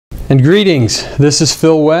And greetings, this is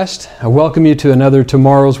Phil West. I welcome you to another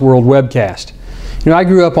Tomorrow's World webcast. I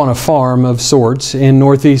grew up on a farm of sorts in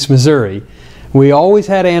northeast Missouri. We always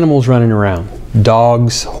had animals running around.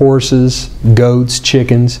 Dogs, horses, goats,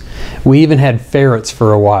 chickens. We even had ferrets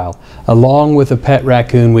for a while, along with a pet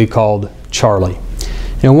raccoon we called Charlie.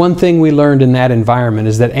 One thing we learned in that environment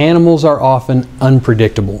is that animals are often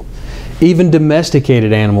unpredictable. Even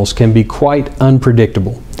domesticated animals can be quite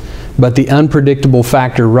unpredictable. But the unpredictable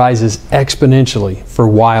factor rises exponentially for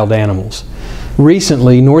wild animals.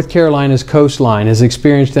 Recently, North Carolina's coastline has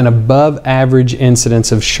experienced an above-average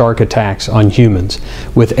incidence of shark attacks on humans,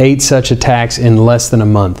 with 8 such attacks in less than a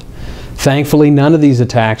month. Thankfully, none of these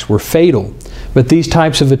attacks were fatal, but these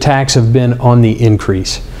types of attacks have been on the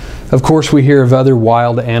increase. Of course, we hear of other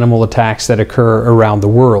wild animal attacks that occur around the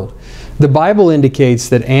world. The Bible indicates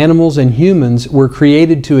that animals and humans were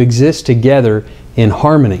created to exist together in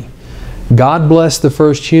harmony. God blessed the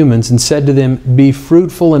first humans and said to them, "Be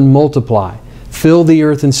fruitful and multiply, fill the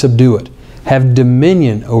earth and subdue it, have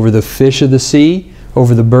dominion over the fish of the sea,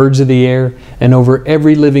 over the birds of the air, and over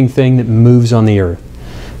every living thing that moves on the earth."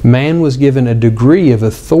 Man was given a degree of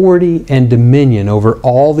authority and dominion over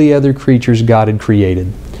all the other creatures God had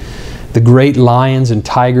created. The great lions and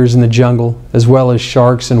tigers in the jungle, as well as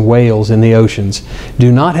sharks and whales in the oceans,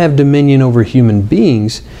 do not have dominion over human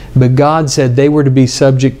beings, but God said they were to be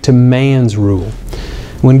subject to man's rule.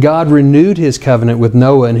 When God renewed His covenant with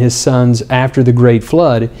Noah and his sons after the great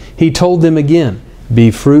flood, He told them again,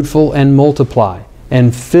 "Be fruitful and multiply,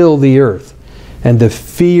 and fill the earth. And the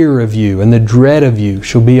fear of you and the dread of you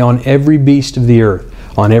shall be on every beast of the earth,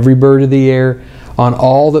 on every bird of the air, on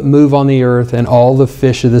all that move on the earth, and all the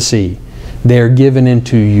fish of the sea. They are given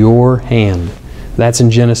into your hand." That's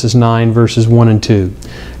in Genesis 9 verses 1 and 2.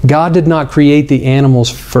 God did not create the animals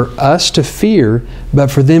for us to fear,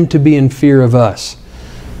 but for them to be in fear of us.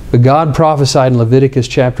 But God prophesied in Leviticus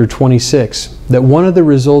chapter 26 that one of the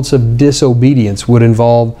results of disobedience would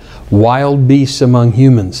involve wild beasts among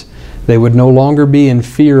humans. They would no longer be in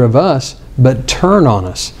fear of us, but turn on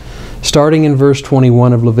us. Starting in verse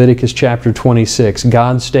 21 of Leviticus chapter 26,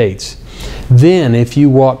 God states, "Then if you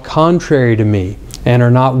walk contrary to me and are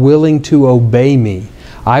not willing to obey me,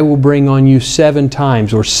 I will bring on you 7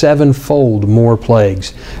 times or 7-fold more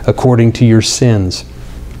plagues according to your sins.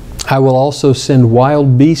 I will also send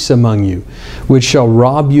wild beasts among you, which shall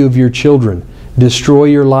rob you of your children, destroy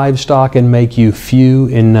your livestock, and make you few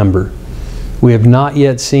in number." We have not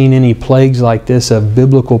yet seen any plagues like this of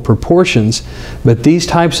biblical proportions, but these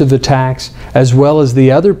types of attacks, as well as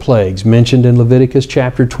the other plagues mentioned in Leviticus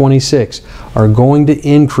chapter 26, are going to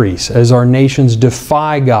increase as our nations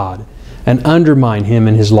defy God and undermine Him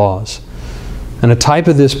and His laws. And a type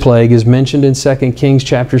of this plague is mentioned in 2 Kings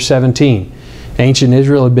chapter 17. Ancient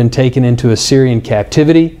Israel had been taken into Assyrian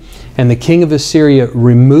captivity, and the king of Assyria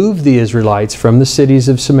removed the Israelites from the cities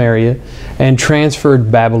of Samaria and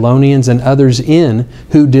transferred Babylonians and others in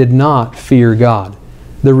who did not fear God.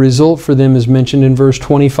 The result for them is mentioned in verse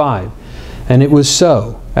 25. "And it was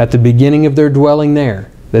so, at the beginning of their dwelling there,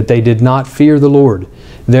 that they did not fear the Lord.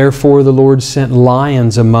 Therefore the Lord sent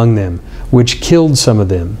lions among them, which killed some of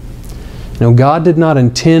them." Now, God did not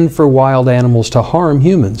intend for wild animals to harm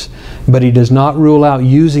humans, but He does not rule out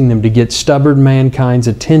using them to get stubborn mankind's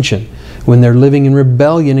attention when they're living in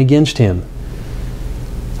rebellion against Him.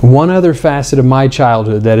 One other facet of my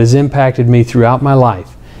childhood that has impacted me throughout my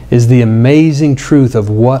life is the amazing truth of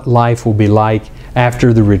what life will be like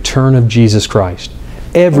after the return of Jesus Christ.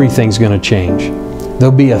 Everything's going to change.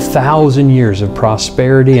 There'll be 1,000 years of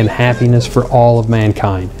prosperity and happiness for all of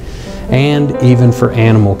mankind, and even for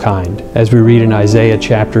animal kind, as we read in Isaiah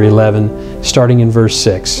chapter 11, starting in verse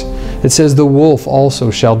 6. It says, "The wolf also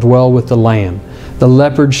shall dwell with the lamb, the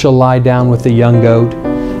leopard shall lie down with the young goat,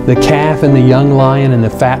 the calf and the young lion and the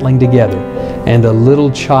fatling together, and a little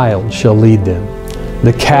child shall lead them.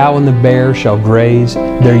 The cow and the bear shall graze,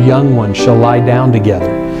 their young ones shall lie down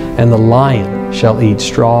together, and the lion shall eat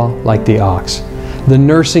straw like the ox. The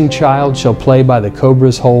nursing child shall play by the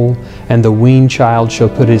cobra's hole, and the weaned child shall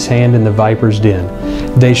put his hand in the viper's den.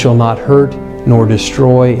 They shall not hurt nor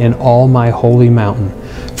destroy in all my holy mountain,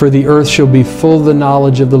 for the earth shall be full of the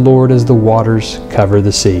knowledge of the Lord as the waters cover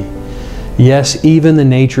the sea." Yes, even the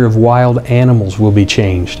nature of wild animals will be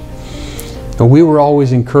changed. Now, we were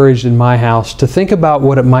always encouraged in my house to think about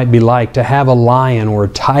what it might be like to have a lion or a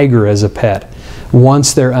tiger as a pet,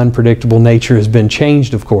 once their unpredictable nature has been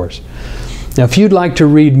changed, of course. Now, if you'd like to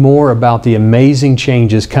read more about the amazing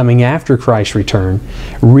changes coming after Christ's return,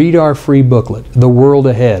 read our free booklet, The World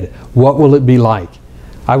Ahead, What Will It Be Like?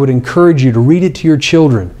 I would encourage you to read it to your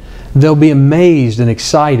children. They'll be amazed and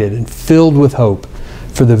excited and filled with hope.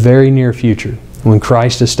 for the very near future when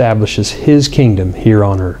Christ establishes His kingdom here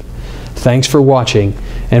on earth. Thanks for watching,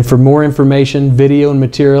 and for more information, video, and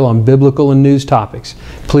material on biblical and news topics,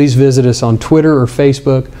 please visit us on Twitter or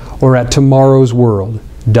Facebook or at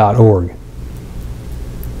tomorrowsworld.org.